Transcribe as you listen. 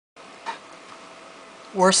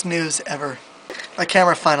Worst news ever. My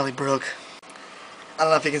camera finally broke. I don't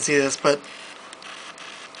know if you can see this, but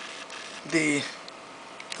the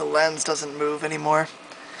lens doesn't move anymore,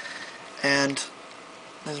 and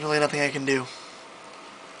there's really nothing I can do.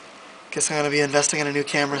 Guess I'm gonna be investing in a new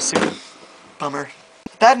camera soon. Bummer.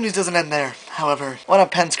 The bad news doesn't end there, however. Went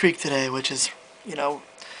up Penns Creek today, which is, you know,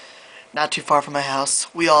 not too far from my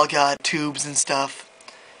house. We all got tubes and stuff.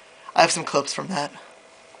 I have some clips from that.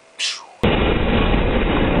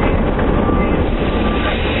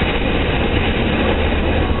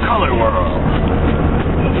 Color World.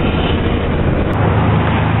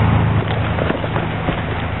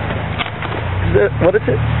 What is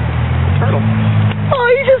it? Turtle. Oh,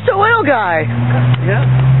 he's just a whale guy. Yeah.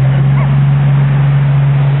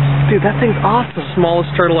 Dude, that thing's awesome. The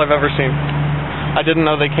smallest turtle I've ever seen. I didn't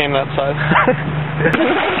know they came that size.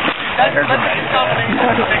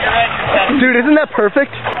 Dude, isn't that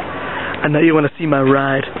perfect? I know you want to see my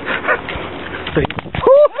ride.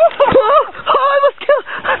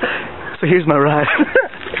 So here's my ride.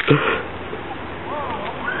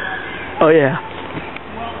 Oh yeah.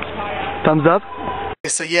 Thumbs up? Okay,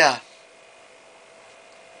 so yeah.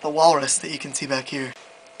 The walrus that you can see back here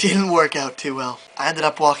didn't work out too well. I ended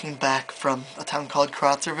up walking back from a town called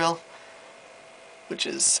Crotzerville, which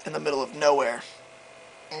is in the middle of nowhere,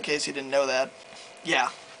 in case you didn't know that. Yeah.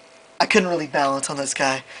 I couldn't really balance on this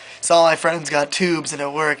guy. So all my friends got tubes and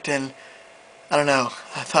it worked, and I don't know.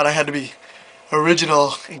 I thought I had to be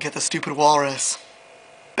original and get the stupid walrus.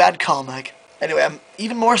 Bad call, Mike. Anyway, I'm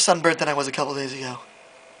even more sunburnt than I was a couple days ago.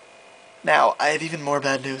 Now, I have even more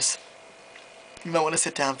bad news. You might want to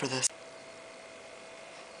sit down for this.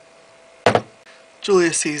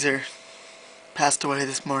 Julius Caesar passed away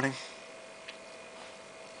this morning.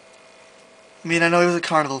 I mean, I know he was a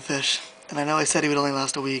carnival fish, and I know I said he would only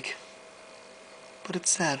last a week. But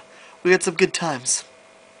it's sad. We had some good times.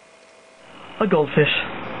 A goldfish.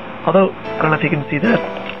 Although, I don't know if you can see that.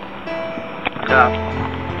 Yeah.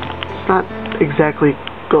 It's not exactly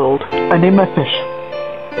gold. I named my fish.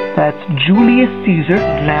 That's Julius Caesar.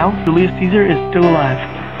 Now, Julius Caesar is still alive.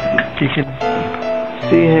 You can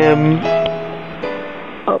see him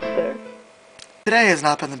up there. Today has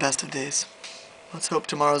not been the best of days. Let's hope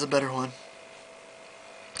tomorrow's a better one.